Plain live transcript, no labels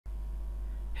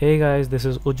Hey guys, this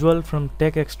is Ujjwal from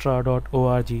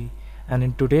techextra.org, and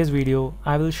in today's video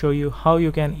I will show you how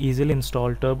you can easily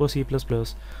install Turbo C++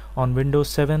 on Windows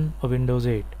 7 or Windows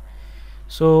 8.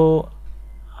 So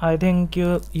I think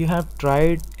you have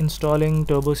tried installing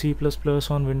Turbo C++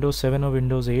 on Windows 7 or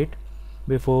Windows 8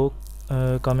 before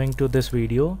coming to this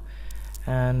video,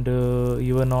 and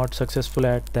you were not successful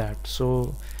at that.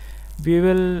 So we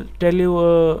will tell you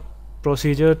a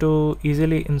procedure to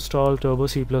easily install Turbo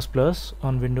C++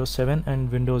 on Windows 7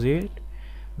 and Windows 8,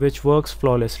 which works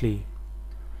flawlessly.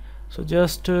 So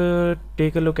just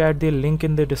take a look at the link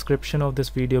in the description of this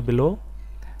video below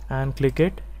and click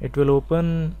it. It will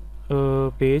open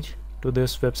a page to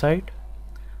this website.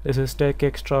 This is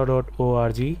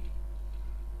techextra.org.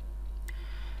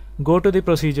 Go to the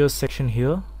procedures section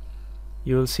here.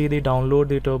 You will see the download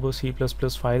the Turbo C++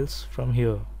 files from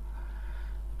here.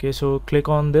 Okay, so click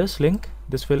on this link.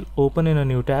 This will open in a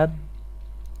new tab.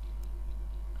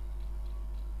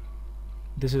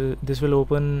 This will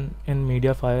open in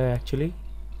MediaFire actually.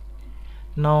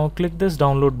 Now click this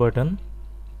download button.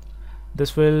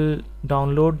 This will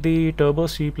download the Turbo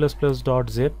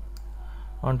C++.zip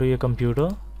onto your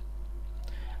computer.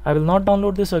 I will not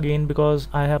download this again because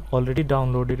I have already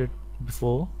downloaded it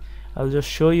before. I'll just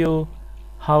show you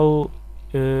how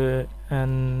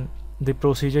and the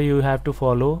procedure you have to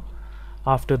follow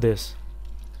after this.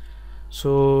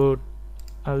 So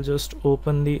I'll just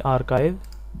open the archive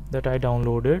that I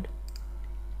downloaded.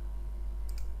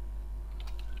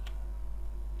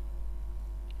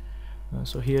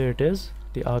 So here it is,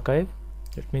 the archive.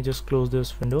 Let me just close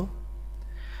this window.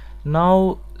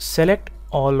 Now select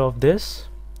all of this.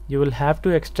 You will have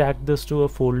to extract this to a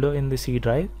folder in the C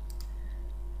drive.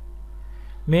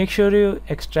 Make sure you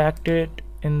extract it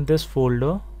in this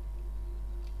folder,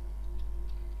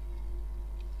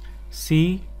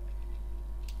 C:/Turbo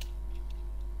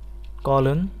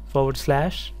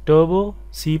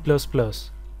C++.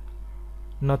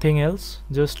 Nothing else,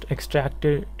 just extract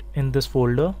it in this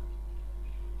folder.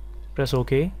 Press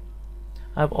OK.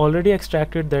 I've already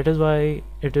extracted, that is why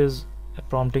it is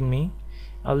prompting me.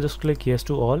 I'll just click yes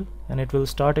to all and it will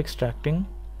start extracting.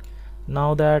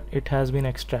 Now that it has been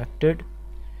extracted,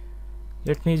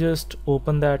 let me just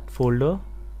open that folder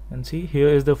and see, here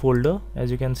is the folder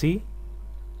as you can see.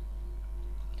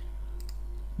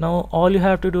 Now all you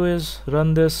have to do is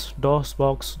run this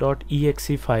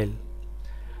dosbox.exe file.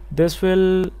 This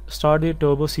will start the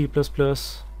Turbo C++.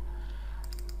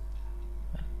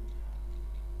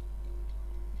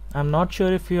 I'm not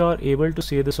sure if you are able to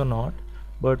see this or not,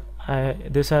 but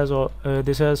this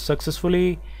has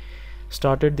successfully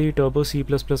started the Turbo C++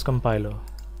 compiler.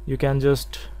 You can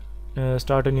just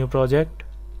start a new project,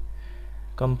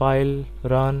 compile,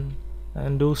 run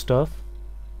and do stuff.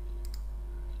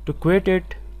 To quit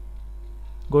it,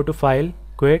 go to file,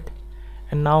 quit,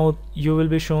 and now you will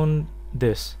be shown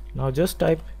this. Now just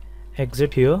type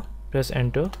exit here, press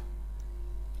enter,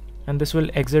 and this will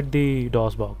exit the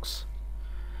DOSBox.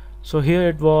 So here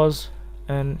it was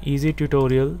an easy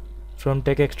tutorial from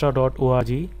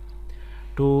techextra.org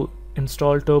to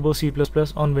install Turbo C++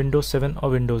 on Windows 7 or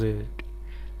Windows 8.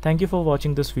 Thank you for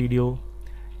watching this video.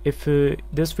 If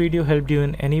this video helped you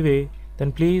in any way,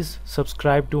 then please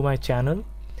subscribe to my channel.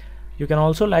 You can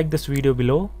also like this video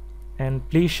below and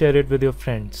please share it with your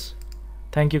friends.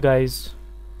 Thank you guys.